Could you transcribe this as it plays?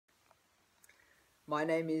My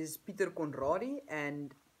name is Peter Conradi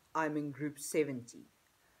and I'm in group 70.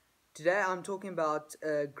 Today I'm talking about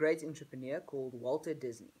a great entrepreneur called Walter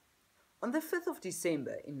Disney. On the 5th of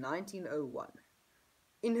December in 1901,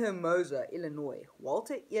 in Hermosa, Illinois,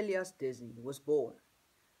 Walter Elias Disney was born.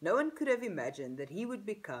 No one could have imagined that he would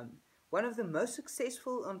become one of the most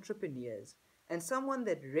successful entrepreneurs and someone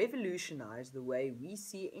that revolutionized the way we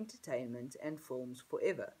see entertainment and films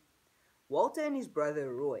forever. Walter and his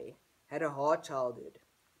brother Roy had a hard childhood.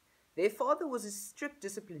 Their father was a strict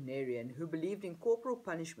disciplinarian who believed in corporal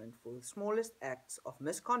punishment for the smallest acts of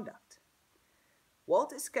misconduct.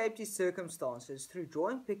 Walt escaped his circumstances through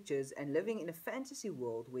drawing pictures and living in a fantasy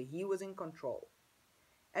world where he was in control.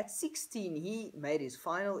 At 16, he made his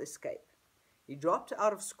final escape. He dropped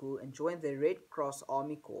out of school and joined the Red Cross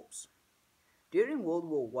Army Corps. During World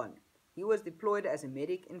War I, he was deployed as a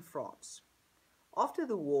medic in France. After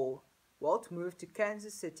the war, Walt moved to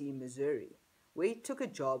Kansas City, Missouri, where he took a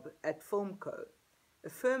job at Film Co.,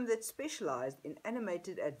 a firm that specialized in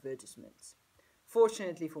animated advertisements.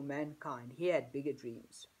 Fortunately for mankind, he had bigger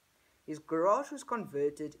dreams. His garage was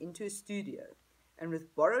converted into a studio, and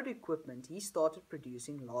with borrowed equipment, he started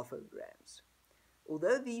producing laughograms.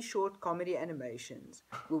 Although these short comedy animations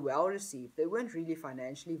were well received, they weren't really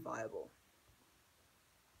financially viable.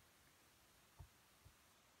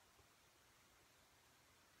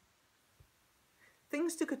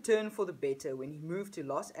 Things took a turn for the better when he moved to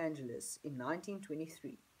Los Angeles in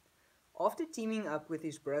 1923. After teaming up with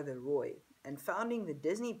his brother Roy and founding the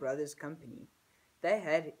Disney Brothers Company, they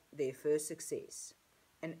had their first success,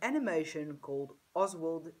 an animation called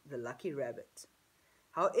Oswald the Lucky Rabbit.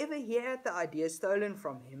 However, he had the idea stolen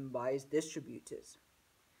from him by his distributors.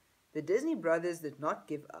 The Disney Brothers did not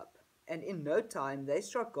give up, and in no time they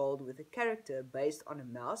struck gold with a character based on a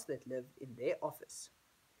mouse that lived in their office.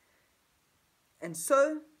 And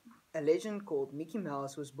so, a legend called Mickey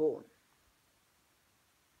Mouse was born.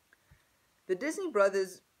 The Disney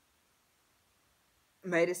Brothers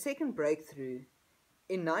made a second breakthrough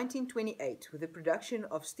in 1928 with the production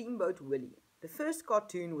of Steamboat Willie, the first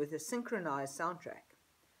cartoon with a synchronized soundtrack.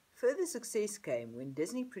 Further success came when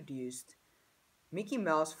Disney produced Mickey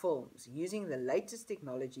Mouse films using the latest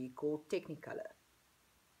technology called Technicolor.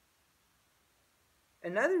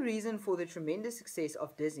 Another reason for the tremendous success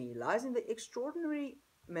of Disney lies in the extraordinary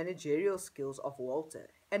managerial skills of Walter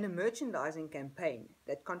and a merchandising campaign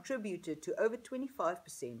that contributed to over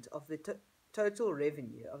 25% of the total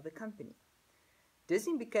revenue of the company.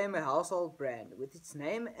 Disney became a household brand with its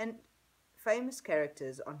name and famous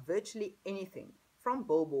characters on virtually anything, from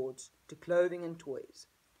billboards to clothing and toys.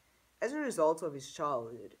 As a result of his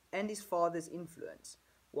childhood and his father's influence,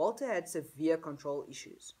 Walter had severe control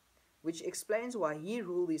issues, which explains why he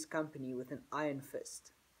ruled his company with an iron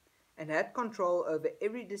fist, and had control over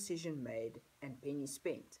every decision made and penny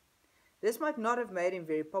spent. This might not have made him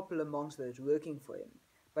very popular amongst those working for him,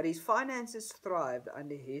 but his finances thrived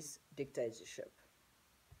under his dictatorship.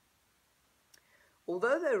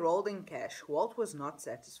 Although they rolled in cash, Walt was not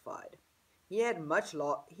satisfied. He had a much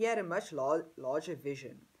larger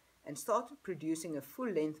vision and started producing a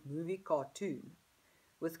full-length movie cartoon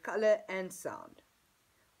with color and sound.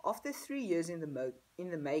 After 3 years in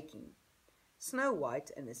the making, Snow White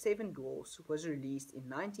and the Seven Dwarfs was released in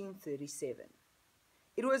 1937.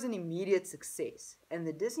 It was an immediate success, and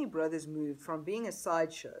the Disney Brothers moved from being a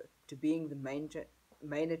sideshow to being the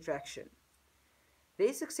main attraction.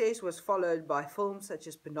 Their success was followed by films such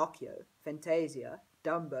as Pinocchio, Fantasia,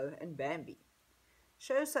 Dumbo, and Bambi.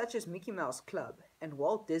 Shows such as Mickey Mouse Club and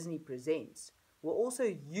Walt Disney Presents were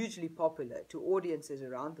also hugely popular to audiences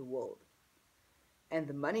around the world, and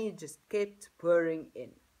the money just kept pouring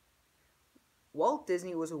in. Walt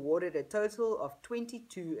Disney was awarded a total of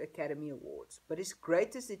 22 Academy Awards, but his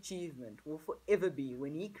greatest achievement will forever be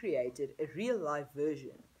when he created a real-life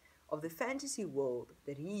version of the fantasy world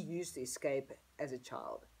that he used to escape as a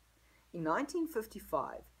child. In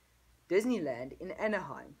 1955, Disneyland in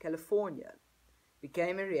Anaheim, California,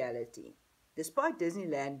 became a reality. Despite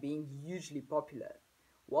Disneyland being hugely popular,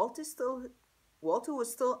 Walter was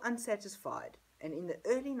still unsatisfied, and in the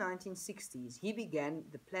early 1960s he began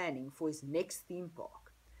the planning for his next theme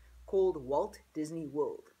park, called Walt Disney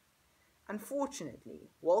World. Unfortunately,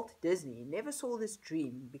 Walt Disney never saw this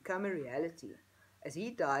dream become a reality, as he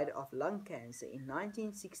died of lung cancer in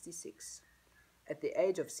 1966 at the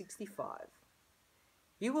age of 65.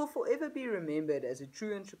 He will forever be remembered as a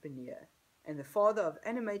true entrepreneur and the father of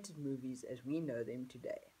animated movies as we know them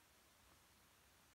today.